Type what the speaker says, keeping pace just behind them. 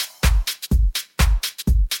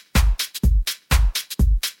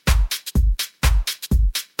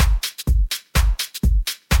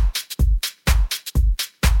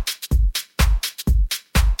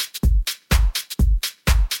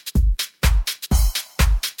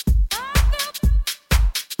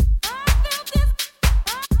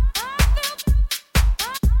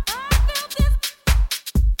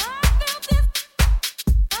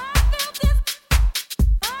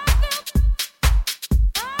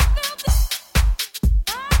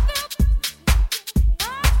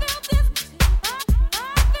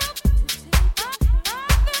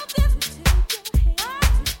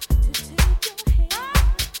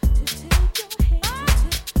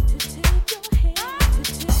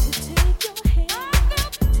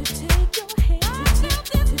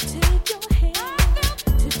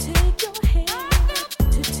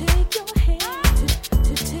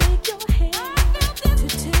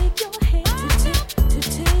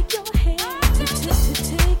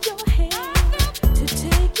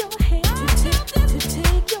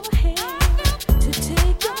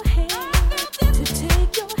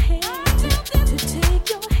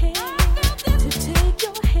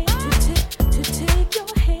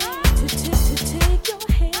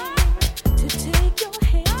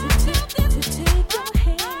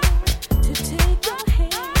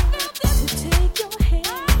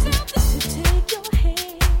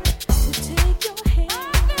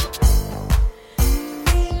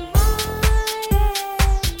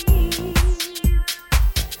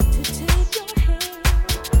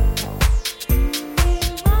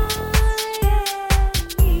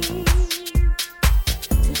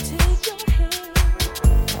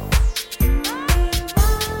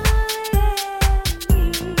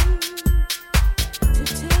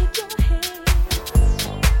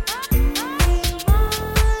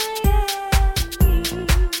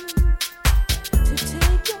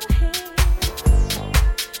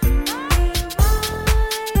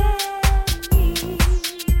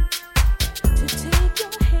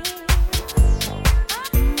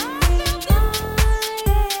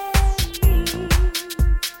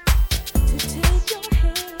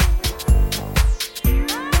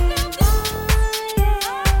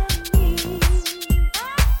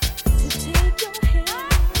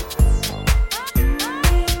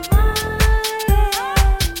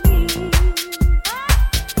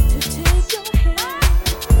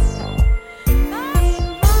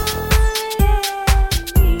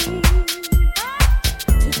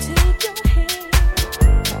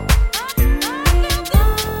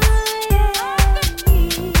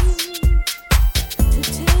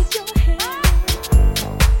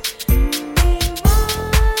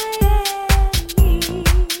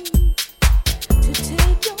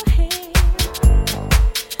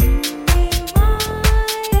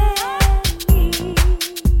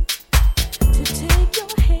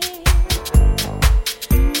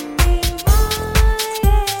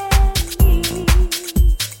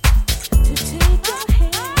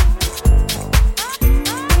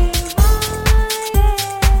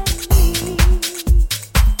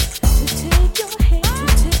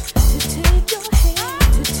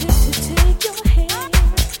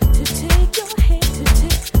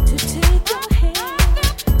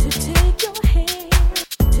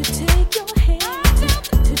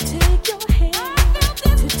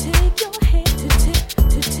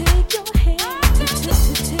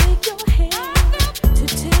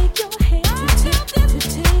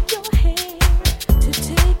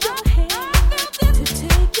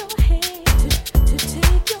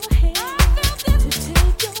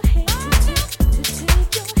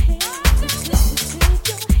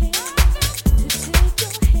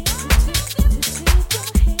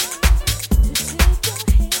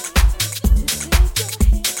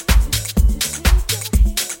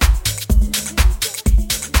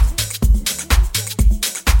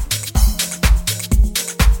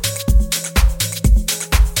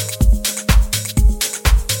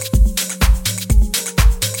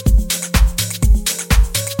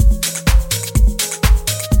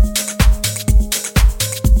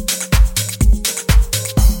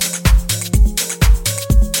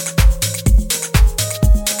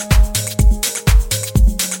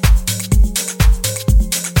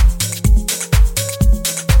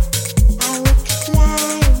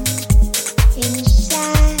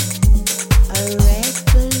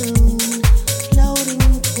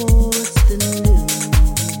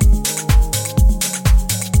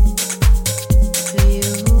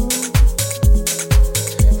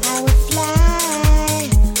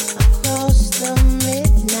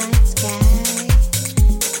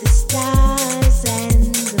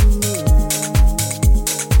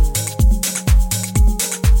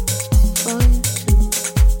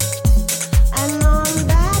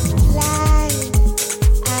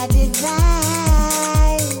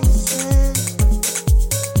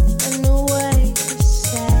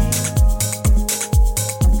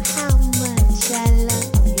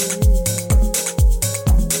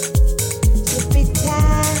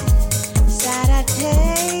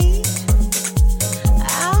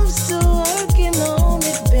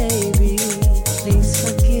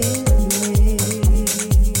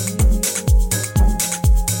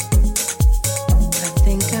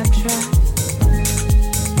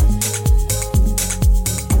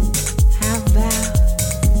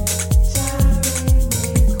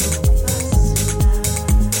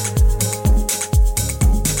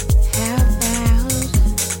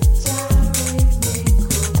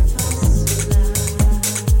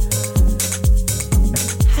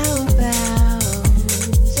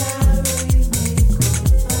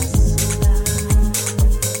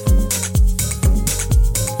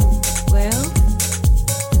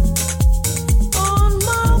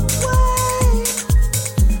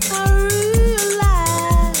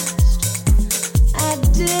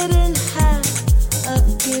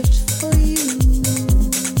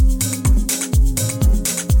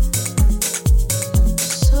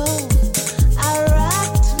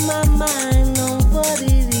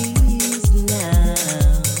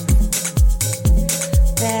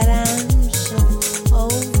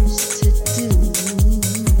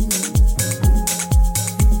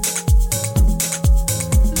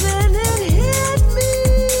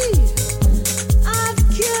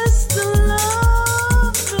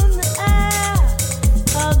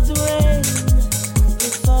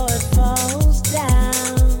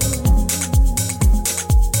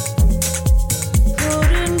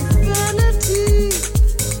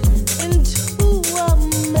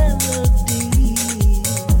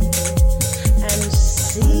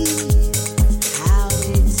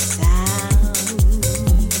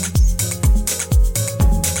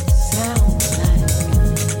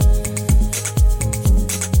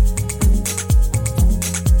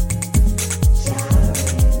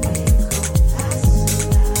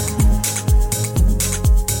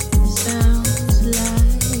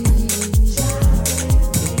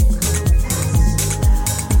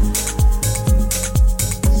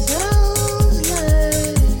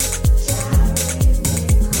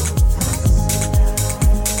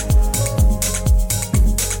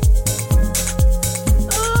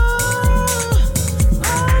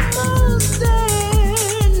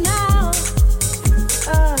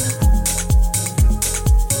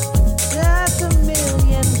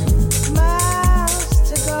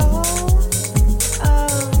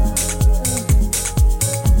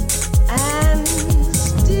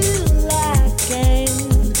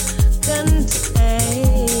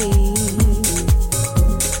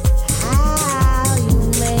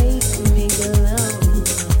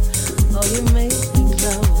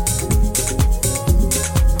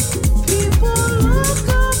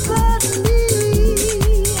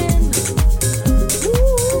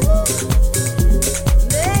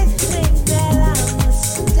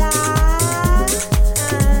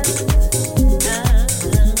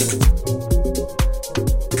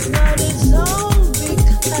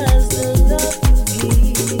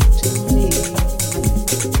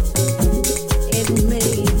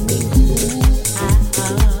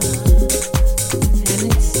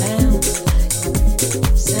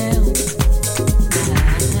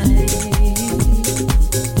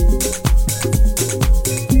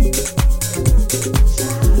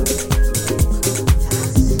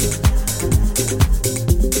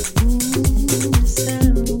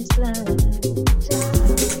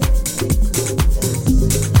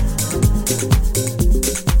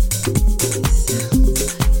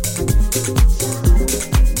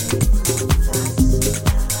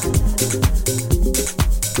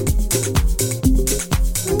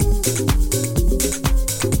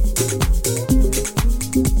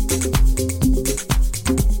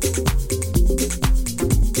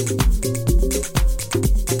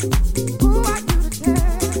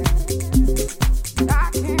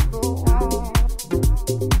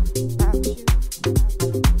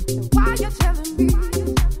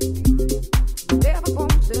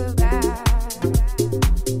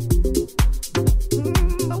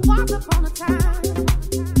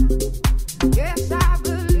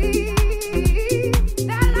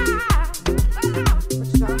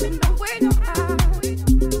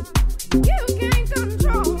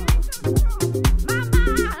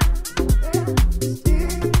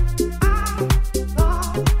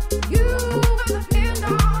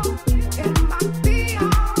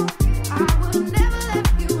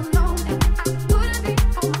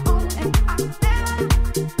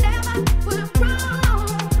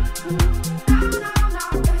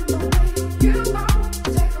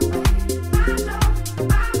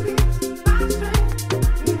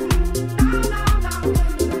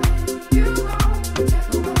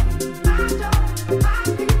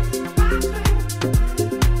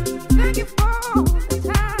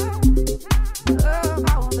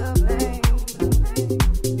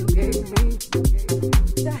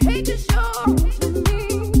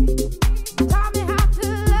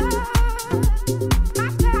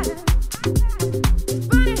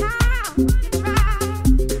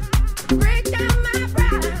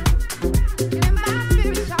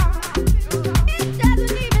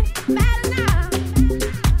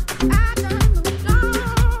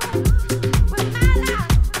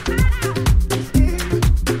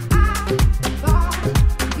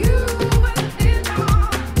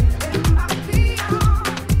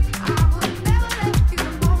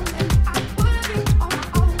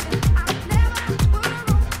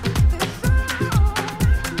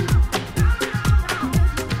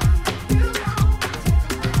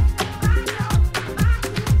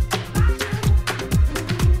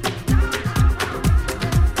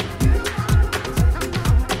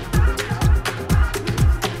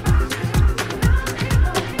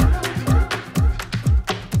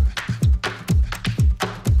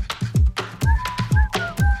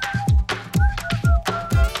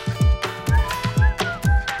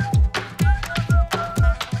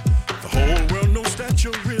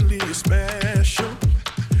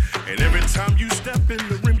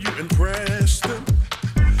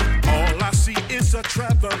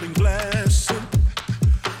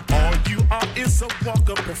a walk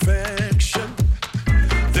of perfection.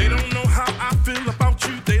 They don't know how I feel about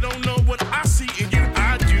you. They don't know what I see in you.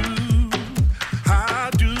 I do.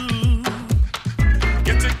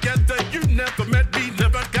 Get together, you never met me,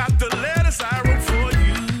 never got the letters I wrote for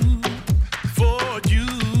you.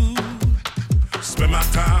 Spend my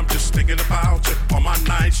time just thinking about you. All my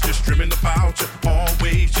nights just dreaming about you.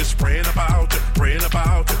 Always just praying about you, praying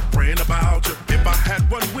about you, praying about you. If I had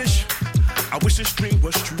one wish, I wish this dream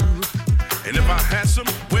was true. And if I had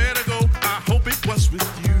somewhere to go, I hope it was with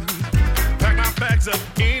you. Pack my bags up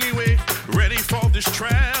anyway, ready for this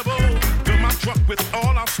travel. Fill my truck with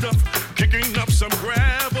all our stuff, kicking up some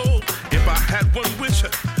gravel. If I had one wish,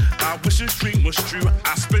 I wish this dream was true.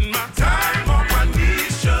 I spend my time on my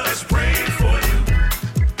knees just praying for you.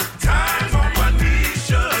 Time on my knees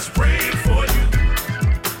just praying for you.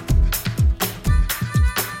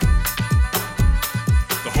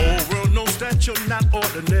 The whole world knows that you're not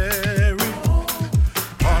ordinary.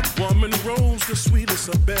 Woman rose the sweetest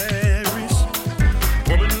of berries.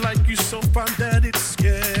 Woman like you so fine that it's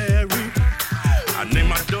scary. I name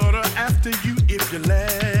my daughter after you if you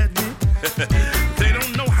let me. They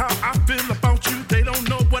don't know how I feel about you. They don't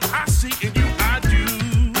know what I see in you. I do.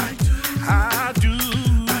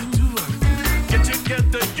 Get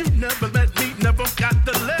together, you never let me, never got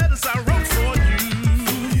the letters I wrote for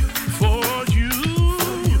you.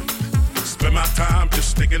 Spend my time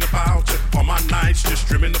just thinking about you. All my nights just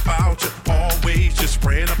dreaming about you. Always just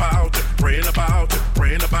praying about you, praying about you,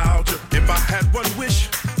 praying about you. If I had one wish,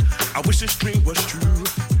 I wish this dream was true.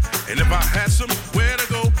 And if I had somewhere to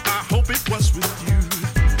go, I hope it was with you.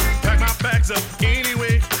 Pack my bags up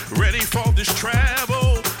anyway, ready for this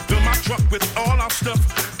travel. Fill my truck with all our stuff,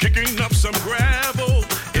 kicking up some gravel.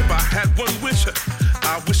 If I had one wish,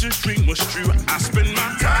 I wish this dream was true. I spend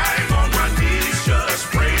my time on my knees just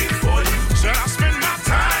praying for you. Said I spend my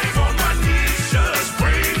time on my knees just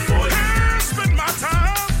praying for you. Spend my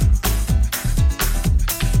time.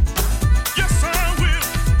 Yes, I will.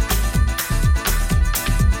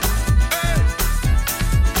 Hey.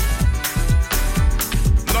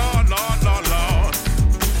 Lord, Lord, Lord, Lord.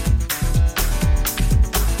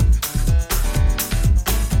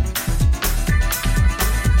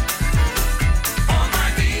 On my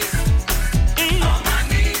knees. On my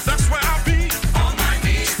knees. That's where I'll be. On my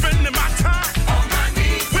knees. Spending my time. On my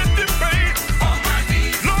knees. With you, babe. On my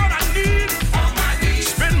knees. Lord, I need it. On my knees.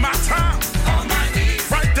 Spend my time. On my knees.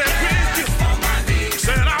 Right there with you. On my knees.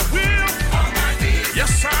 Said I will. On my knees.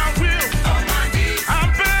 Yes, I will. On my knees. I'm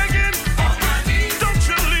begging. On my knees. Don't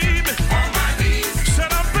you leave me. On my knees.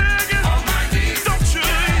 Said I'm begging. On my knees. Don't you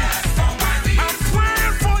leave. On my knees. I'm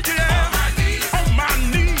praying for you. On my knees. On my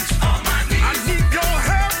knees. On my knees. I need your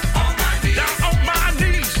help. On my knees. Down on my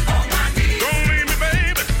knees. On my knees. Don't leave me,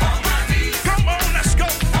 baby. On my knees. Come on, let's go.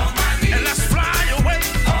 On my knees. And let's fly away.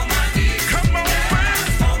 On my knees. Come on, baby.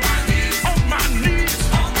 On my knees. On my knees.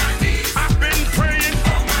 On my knees. I've been praying.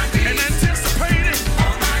 On my knees. And anticipating.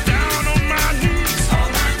 On my knees. Down on my knees. On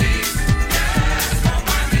my knees. Yes, on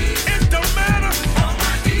my knees. It don't matter. On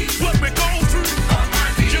my knees. What we go through. On my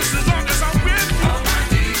knees. Just as long as I'm with you. On my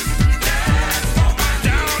knees. Yes, on my knees.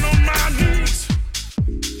 Down on my knees.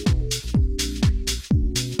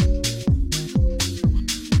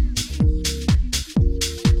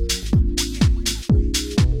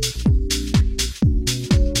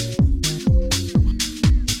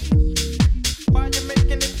 Why you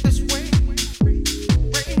making it this way? Rain.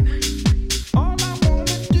 All I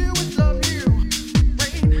wanna do is love you.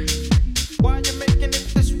 Rain. Why you making it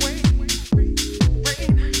this way? Rain.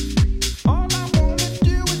 All I wanna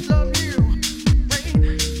do is love you. Rain.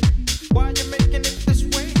 Why you making it this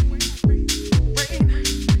way? Rain.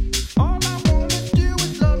 All I wanna do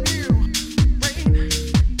is love you. Rain.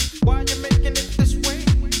 Why you making it this way?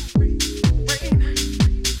 Rain.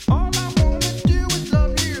 All I wanna do is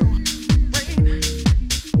love you. Rain.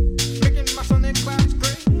 Making my sun and clouds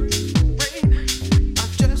gray. Rain. I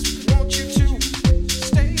just want you to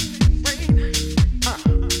stay. Rain.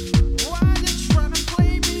 Why you trying to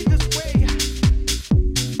play me this way?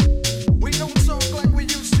 We don't talk like we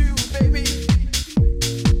used to, baby.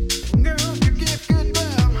 Girl, you give good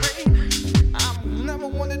love. Rain. I've never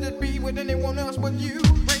wanted to be with anyone else but you.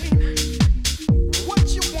 Rain. What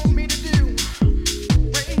you want me to do?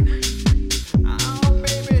 Rain. Oh,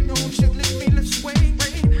 baby, don't you leave me this way.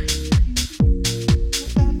 Rain.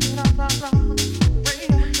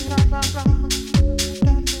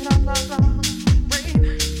 Rain.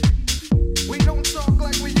 We don't talk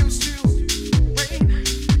like we used to. Rain.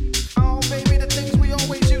 Oh, baby, the things we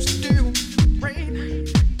always used to do. Rain.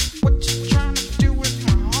 What you trying to do with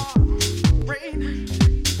my heart? Rain.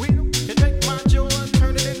 We don't. You take my joy and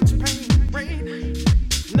turn it into pain. Rain.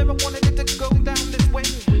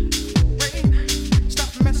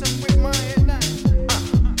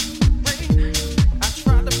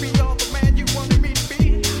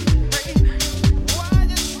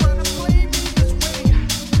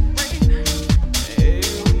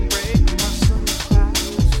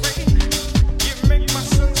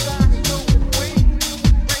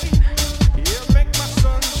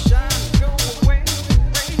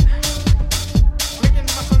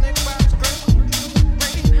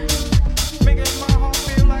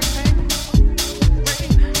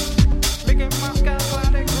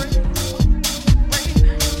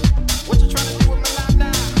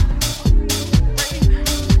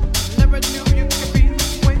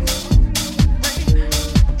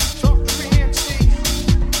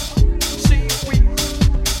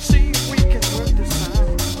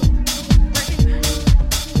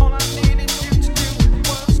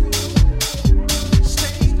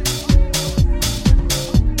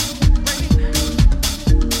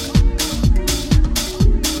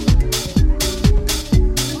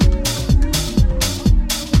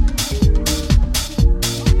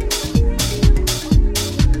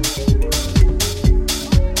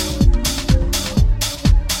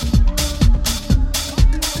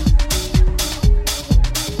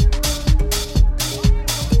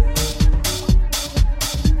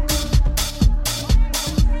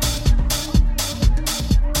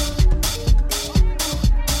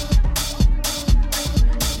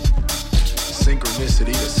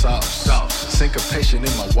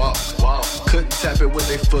 Inspiration in my walk. Couldn't tap it with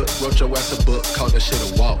their foot. Wrote your ass a book. Called that shit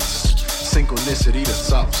a waltz. Synchronicity the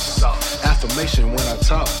sauce. Affirmation when I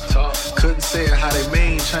talk. Couldn't say it how they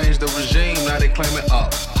mean. Change the regime. Now they claim it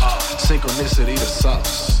up. Synchronicity the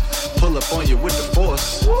sauce. Pull up on you with the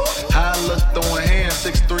force. High look throwing hands.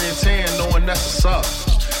 6, 3, and 10. Knowing that's a sauce.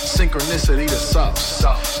 Synchronicity the sauce.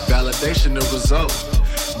 Validation the result.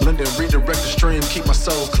 Blend and redirect the stream. Keep my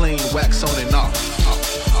soul clean. Wax on and off.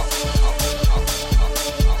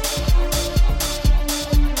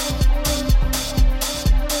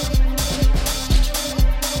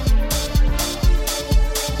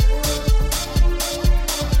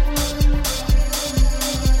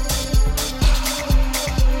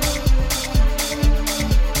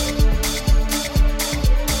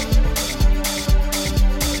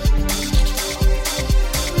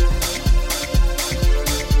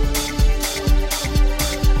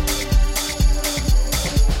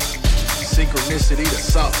 Synchronicity the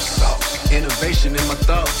sauce. Innovation in my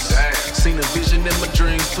thoughts. Seen a vision in my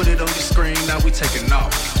dreams. Put it on your screen. Now we taking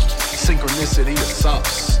off. Synchronicity the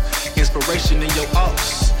sauce. Inspiration in your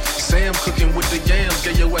ops. Sam cooking with the yams.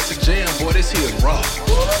 Get your ass a jam. Boy, this here raw.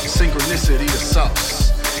 Synchronicity the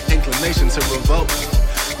sauce. Inclination to revolt.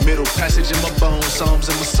 Middle passage in my bones. Psalms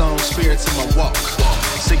in my song. Spirits in my walk.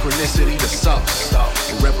 Synchronicity the sauce.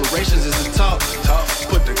 Reparations is the talk.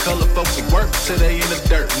 Put the color folks to work till they in the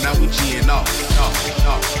dirt. Now we G'ing off.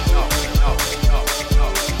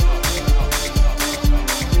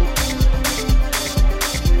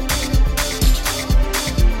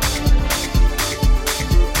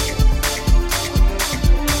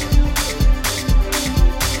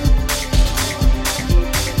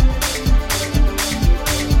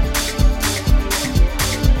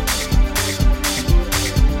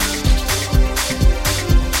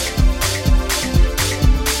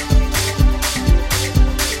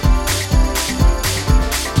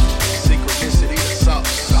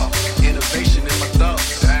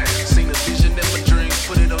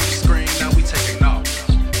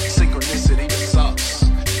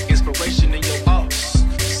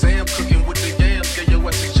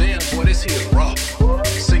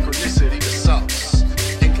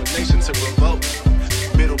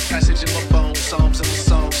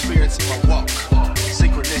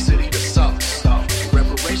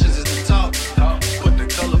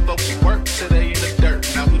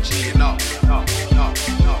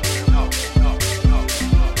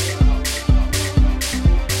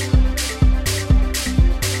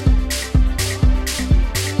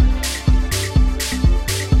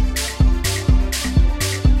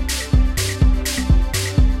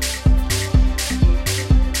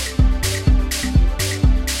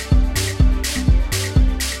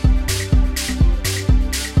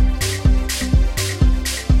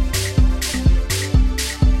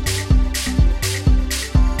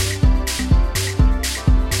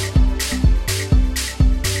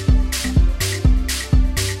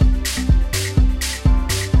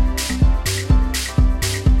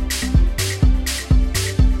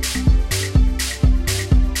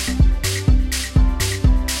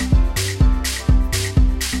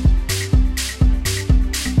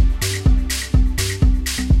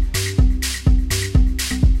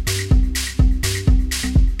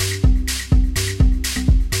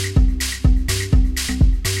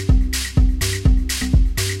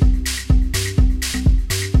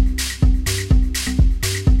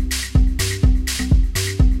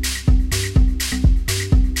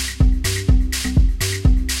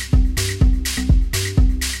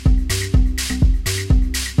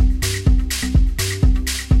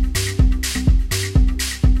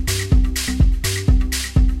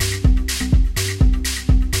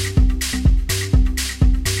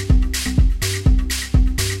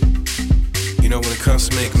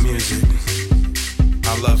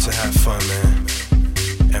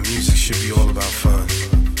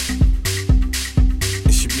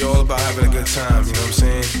 Time, you know what I'm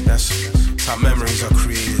saying? That's how memories are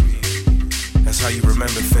created. That's how you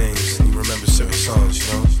remember things and you remember certain songs,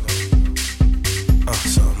 you know?